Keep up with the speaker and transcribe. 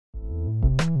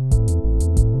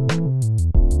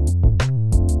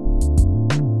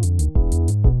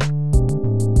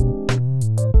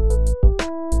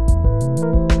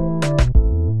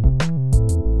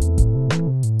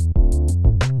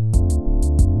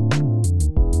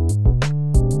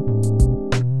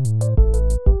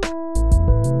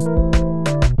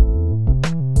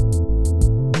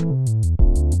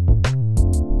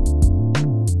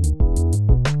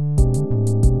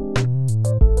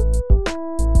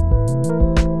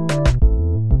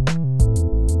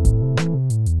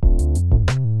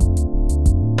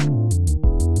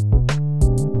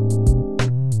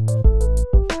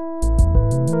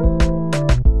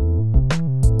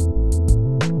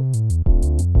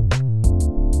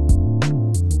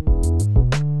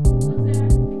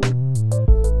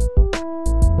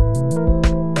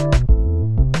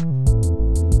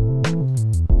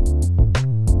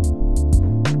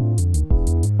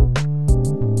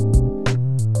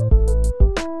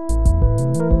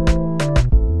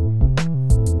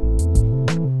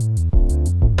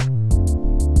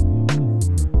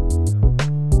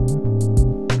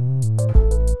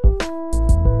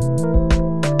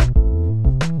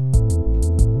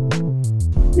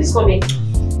Please come in.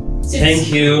 Sit.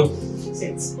 Thank you.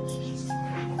 Sit.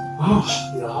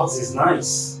 Oh, your house is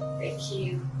nice. Thank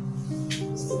you.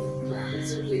 It's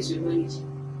the place we're managing.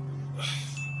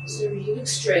 Sorry, you look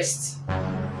stressed.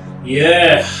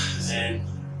 Yeah, and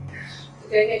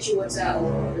Can I get you water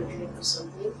or a drink or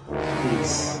something?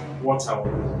 please, water.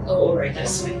 Oh, alright,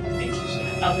 that's fine. Thank you,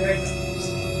 sir. I'll be right back.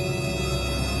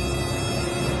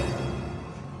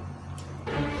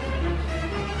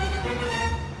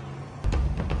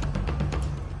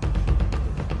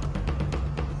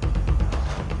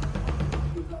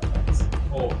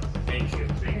 Oh, thank you.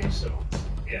 Thank you so much.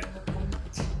 Yeah.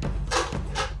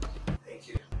 Thank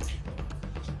you.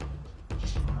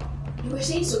 You were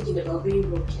saying something about being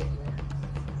robbed earlier.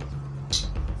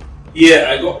 Yeah,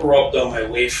 I got robbed on my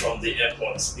way from the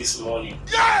airport this morning.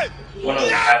 One of the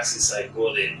taxis I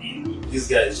got in, these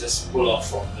guys just pulled off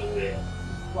from nowhere.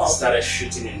 Wow. Started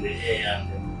shooting in the air,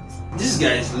 and then these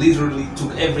guys literally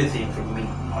took everything from me.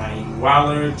 My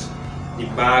wallet, the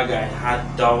bag I had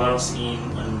dollars in,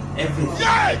 and everything.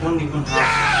 I don't even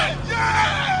have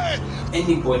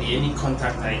anybody, any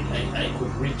contact I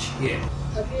could reach here.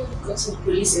 Have you gotten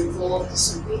police involved or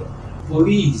something?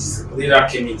 Police later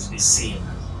came into the scene.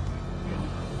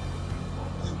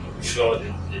 I'm sure they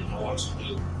know what to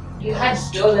do. You had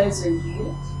dollars on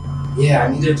you? Yeah, I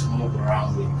needed to move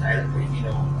around with that.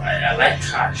 I like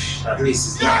cash. At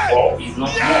least it's not all, it's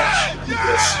not much. You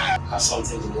just have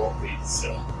something to work with.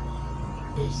 So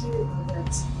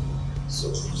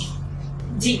So,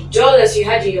 the dollars you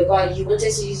had in your bag, you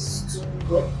wanted to use to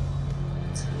what?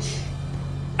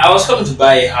 I was coming to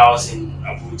buy a house in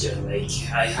Abuja. Like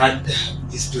I had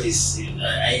this place.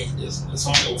 A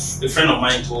friend of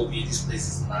mine told me this place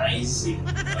is nice. Near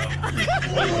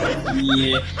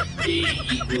the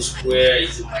Eagle Square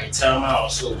is in Maitama or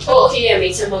so. Oh, okay, yeah,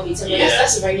 Maitama. Yeah.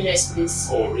 That's a very nice place.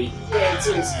 Oh, really? Yeah, it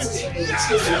is. It's very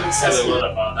nice. I tell a lot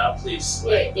about that place.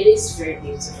 Yeah, it is very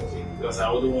beautiful. Because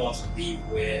I wouldn't want to be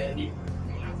where the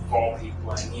poor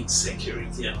people. I need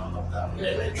security and all of that.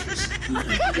 Electricity.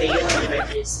 Yeah, you have the right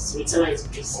place. Maitama is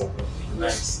beautiful.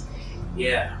 Nice.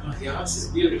 Yeah, your house is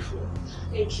beautiful.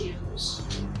 Thank you.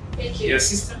 Thank you. Your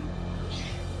sister?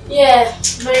 Yeah,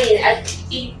 mine.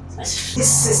 This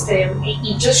system,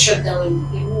 it just shut down.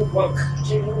 It won't work. I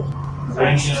don't know.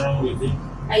 Anything wrong with it?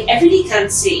 I really can't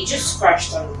say. It just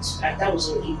crashed out. And that was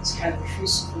all it. I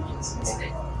refused to do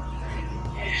it.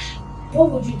 What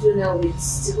would you do now with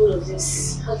the whole of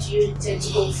this? How do you intend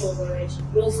to go forward?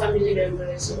 No family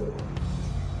members or...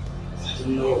 I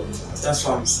don't know. That's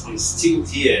why I'm still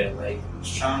here, like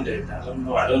stranded. I don't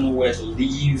know. I don't know where to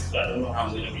live. I don't know how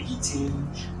I'm going to be eating.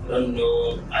 I don't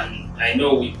know. And I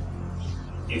know in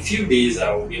a few days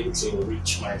I will be able to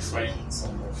reach my friends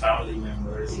and my family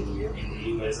members in the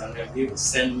US, and they'll be able to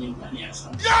send me money or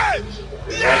something.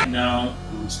 Right now,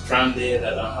 I'm stranded. I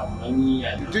don't have money. I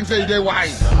don't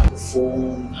have a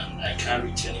phone, and I can't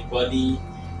reach anybody. You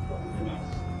know,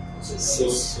 so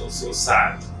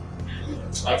sad.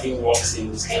 Nothing works in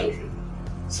this country.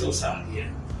 So sad here.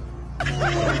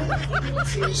 I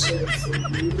feel sorry for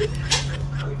you.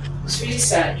 It's really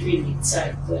sad, really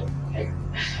sad, but I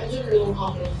don't know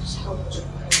how much of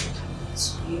my life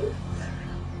happens to you.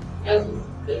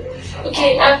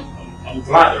 Okay, I'm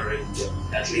glad already.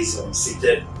 At least I'm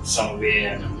seated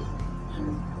somewhere, and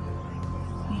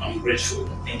I'm grateful.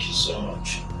 Thank you so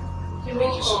much. You're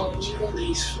Thank you so welcome. much,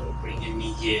 please, for bringing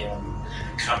me here and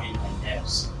calming my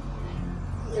nerves.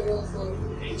 You're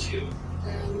welcome. Thank you.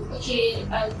 Okay,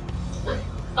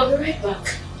 I'll be right back.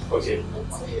 Okay. I'm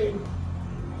coming.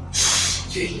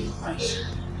 Okay, nice.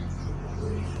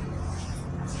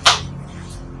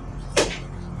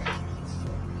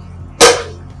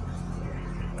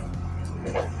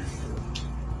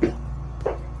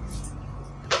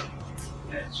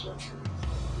 Yeah, it's okay.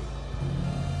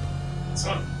 It's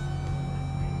on.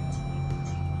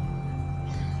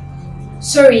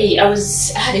 Sorry, I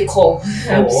had a call.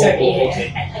 I'm sorry.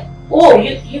 Okay. Oh,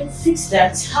 you fixed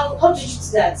that. How did you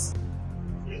do that?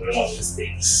 One of the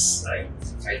things I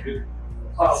do.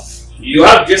 You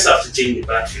just have to change the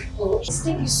battery. Oh,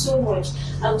 thank you so much.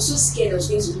 I was so scared I was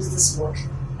going to lose this work.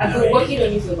 I've been working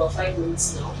on it for about 5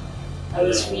 minutes now. I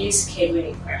was really scared when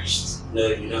it crashed. No,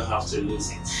 you don't have to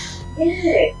lose it.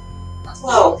 Yeah.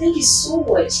 Wow, thank you so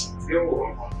much. You're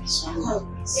welcome. Wow,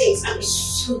 thanks. I'm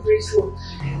so grateful.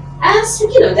 And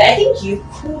speaking of that, I think you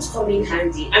could come in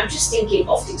handy. I'm just thinking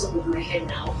off the top of my head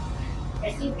now.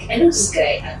 I know this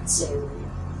guy at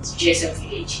GSM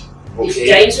Village. If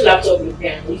you're into laptop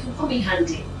repair, you can come in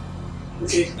handy.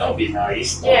 Okay, that would be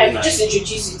nice. Yeah, I could just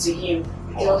introduce you to him.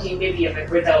 Tell him maybe you're my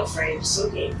brother or friend. It's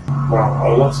okay. Wow,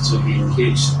 I'd love to be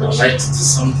engaged. I'd like to do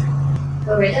something.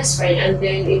 Alright, that's fine. And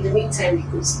then in the meantime, you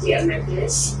could stay at my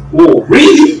place. Oh,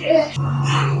 really? Yeah.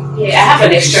 Yeah, I have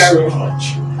an extra room. So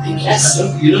much.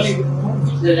 You don't even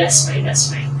know. No, that's fine.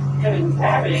 That's fine. I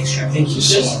have an extra room. Thank you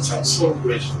so much. I'm so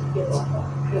grateful. You're welcome.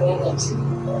 You're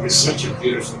welcome. You're such a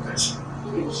beautiful person.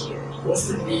 Thank you. What's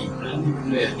the name? I don't even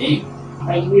know your name.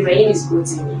 By the way, my name is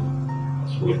Timi.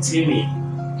 Timi.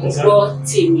 What's that?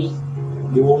 Timi.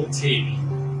 Timi.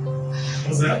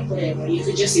 What's that? Whatever. You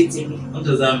could just say Timi. What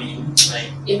does that mean?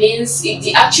 It means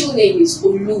the actual name is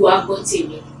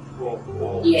Oluwabotimi. Oh.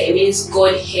 Yeah, it means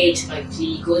God heard my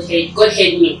plea. God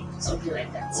heard me. Something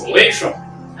like that. So where you from?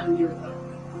 I'm Yoruba.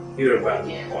 Yoruba.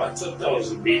 Yeah. Oh, I thought that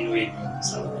was a Benue.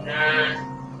 So Nah.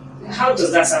 How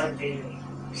does that sound, Benue?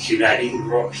 I didn't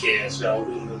grow up here, so I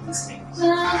wouldn't know these things.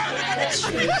 That's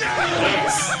true.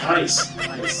 Yes. Nice.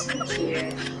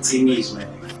 Yeah. Timi is my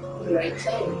name. Right.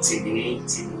 Timi.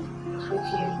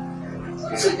 Okay.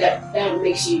 So that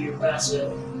makes you Yoruba as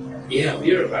well. Yeah, I'm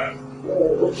Yoruba.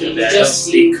 Oh, okay. I don't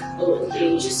speak. Oh, okay.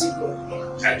 You just speak.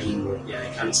 Okay. I don't. Yeah, I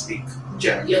can't speak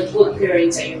German. Your both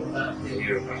parents are Yoruba. They're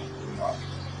Yoruba.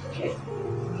 Okay.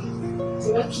 So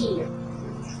lucky.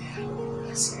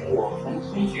 That's good. Welcome.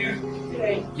 Thank you.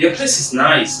 Right. Your place is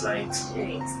nice, like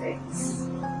Thanks.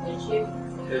 Thank you.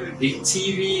 you have a big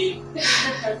TV.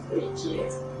 Thank you.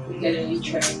 We can only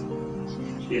try.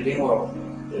 You're doing well.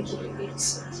 Thank you.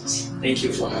 Thanks. Thank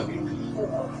you for having me.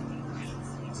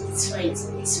 It's fine. It's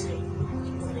fine.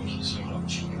 Thank you so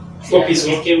much. Hope it's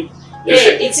working. Yeah,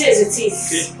 it is. Okay.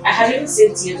 I have even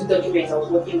sent you the document I was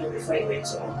working on before I went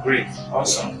to home. Great.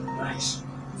 Awesome. Nice.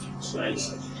 It's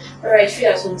nice. Alright,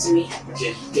 feel at home to me.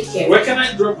 Okay. Take care. Where can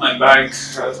I drop my bag?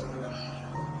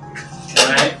 Can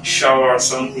I shower or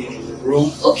something in the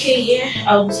room? Okay, yeah.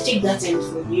 I'll take that in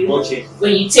for you. Okay.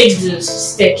 When you take the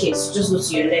staircase, just go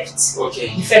to your left.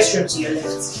 Okay. The first room to your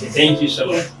left. Okay. Thank you so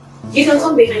much. You can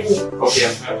come behind me. Okay,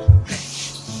 I'm fine.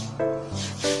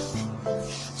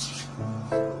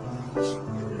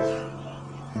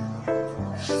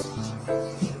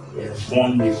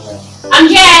 One new one. I'm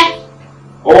here!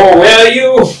 Oh, where are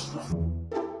you?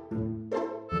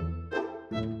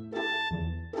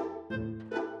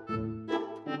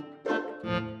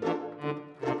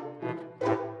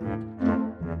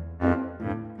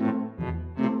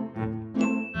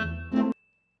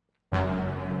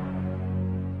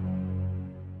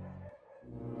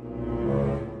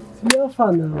 How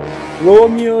far now?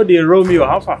 Romeo,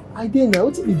 how far? I didn't know.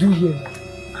 What did you do here?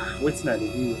 What's not the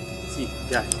do? See,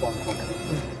 guy, come.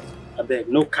 I beg,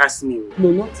 no cast me.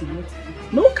 No, nothing.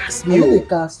 No cast me. I know the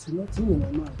cast, nothing in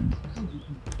my mind.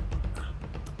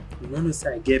 You want to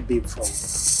say I get babe from?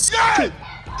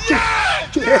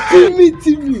 Timi.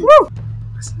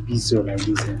 Be so like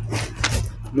this.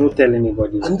 No tell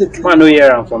anybody. I no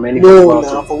hear am from anybody. No,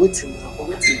 now for waiting.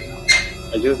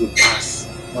 I just the pass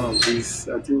one of these,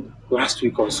 I think last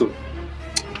week or so.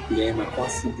 Yeah, my can't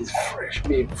see this fresh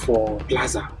babe for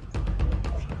Plaza.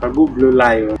 I go blow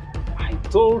lie. I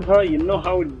told her, you know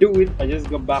how we do it. I just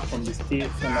got back from the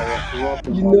States and I was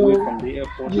walking away from the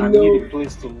airport. I need a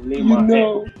place to lay my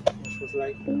head. She was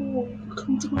like, oh,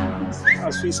 come to my house.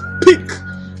 As we speak,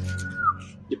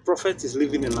 the prophet is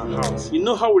living in our house. You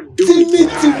know how we do it.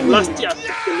 Last year I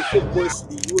took 24 boys to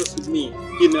the US with me.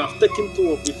 You know, I've taken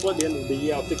 2 off. Before the end of the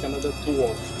year, I'll take another 2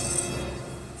 off.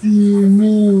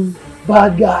 Timi,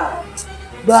 bad guy.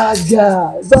 You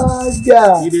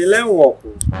didn't learn walk.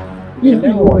 You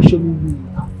didn't want to show me.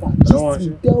 Tell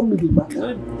me the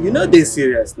matter. You know they're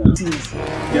serious now.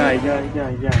 Yeah.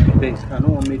 Thanks. I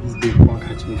don't want to make this big one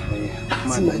catch me for you.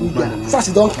 See my nigga. First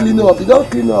you don't clean up.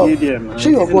 Show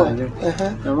your boy.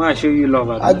 I'll show you love.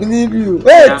 I believe you.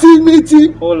 Hey,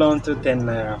 Timi. Hold on to 10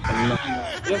 naira for now.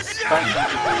 Just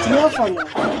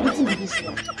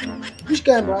Which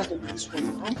kind of embarrassment is this one?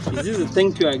 Is this the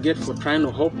thank you I get for trying to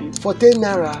help you? For 10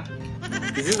 naira.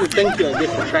 Is this the thank you I get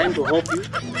for trying to help you?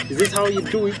 Is this how you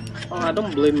do it? Oh, I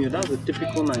don't blame you. That's a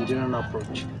typical Nigerian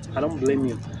approach. I don't blame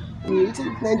you.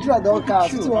 Nigeria don't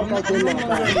cast. See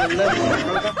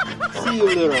you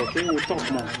later, okay? We'll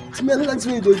talk more. Me, I know that's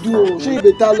what they do. Show you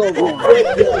better love.